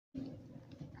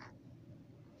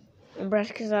Brett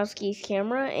Keselowski's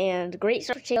camera, and great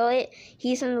start for Chase Elliott.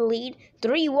 He's in the lead.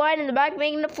 3 wide in the back,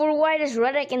 making it 4 wide is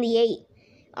Reddick in the 8.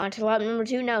 On to lap number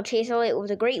 2 now. Chase Elliott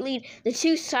with a great lead. The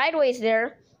 2 sideways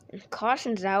there. And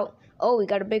caution's out. Oh, we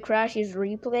got a big crash. Here's the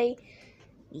replay.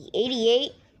 The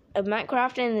 88 of Matt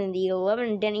Crafton and the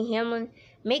 11 Denny Hamlin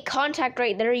make contact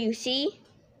right there, you see.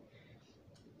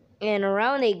 And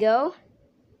around they go.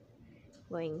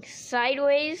 Going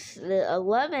sideways. The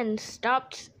 11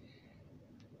 stopped.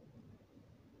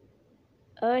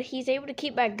 He's able to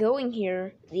keep back going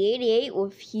here. The 88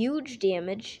 with huge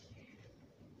damage.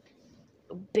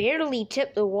 Barely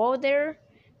tipped the wall there.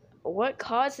 What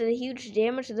caused the huge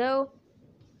damage though?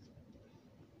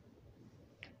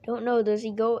 Don't know. Does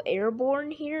he go airborne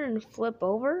here and flip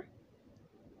over?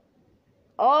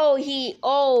 Oh,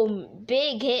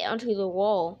 big hit onto the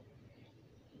wall.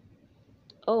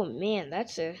 Oh man,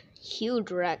 that's a huge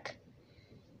wreck.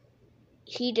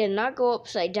 He did not go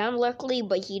upside down, luckily,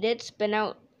 but he did spin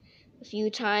out a few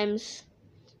times.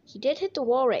 He did hit the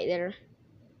wall right there.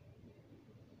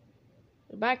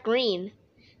 Back green.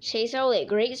 Chase Elliott,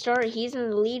 great start. He's in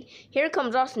the lead. Here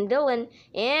comes Austin Dillon.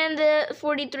 And the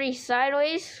 43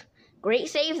 sideways. Great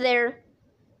save there.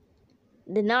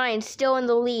 The 9 still in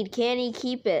the lead. Can he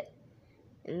keep it?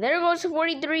 And there goes the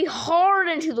 43 hard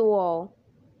into the wall.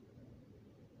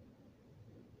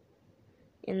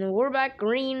 And then we're back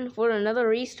green for another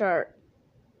restart.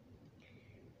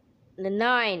 The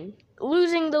 9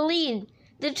 losing the lead.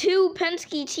 The 2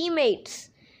 Penske teammates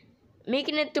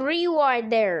making it 3 wide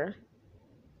there.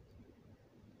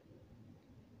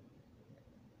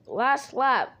 Last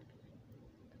lap.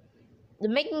 They're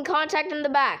making contact in the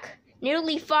back.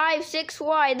 Nearly 5, 6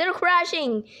 wide. They're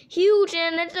crashing. Huge,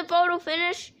 and it's a photo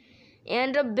finish.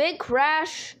 And a big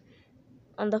crash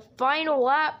on the final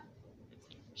lap.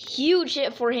 Huge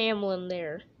hit for Hamlin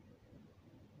there.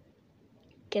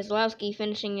 Keselowski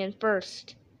finishing in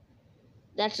first.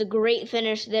 That's a great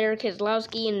finish there.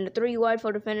 Keselowski in the 3 wide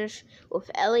photo finish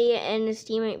with Elliott and his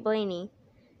teammate Blaney.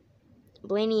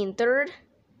 Blaney in third.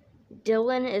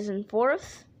 Dillon is in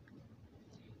fourth.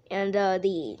 And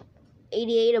the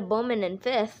 88 of Bowman in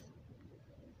fifth.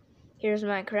 Here's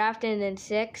Matt Crafton in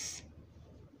sixth.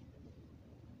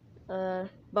 Bo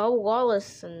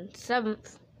Wallace in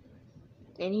seventh.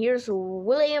 And here's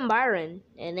William Byron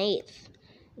in 8th.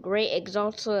 Great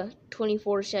Exalta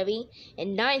 24 Chevy.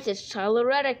 And 9th is Tyler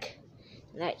Reddick.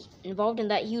 That involved in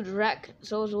that huge wreck.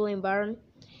 So is William Byron.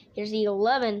 Here's the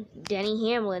 11, Denny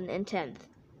Hamlin in 10th.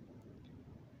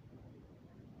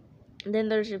 And then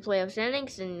there's the playoff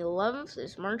standings. In 11th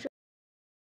is Martin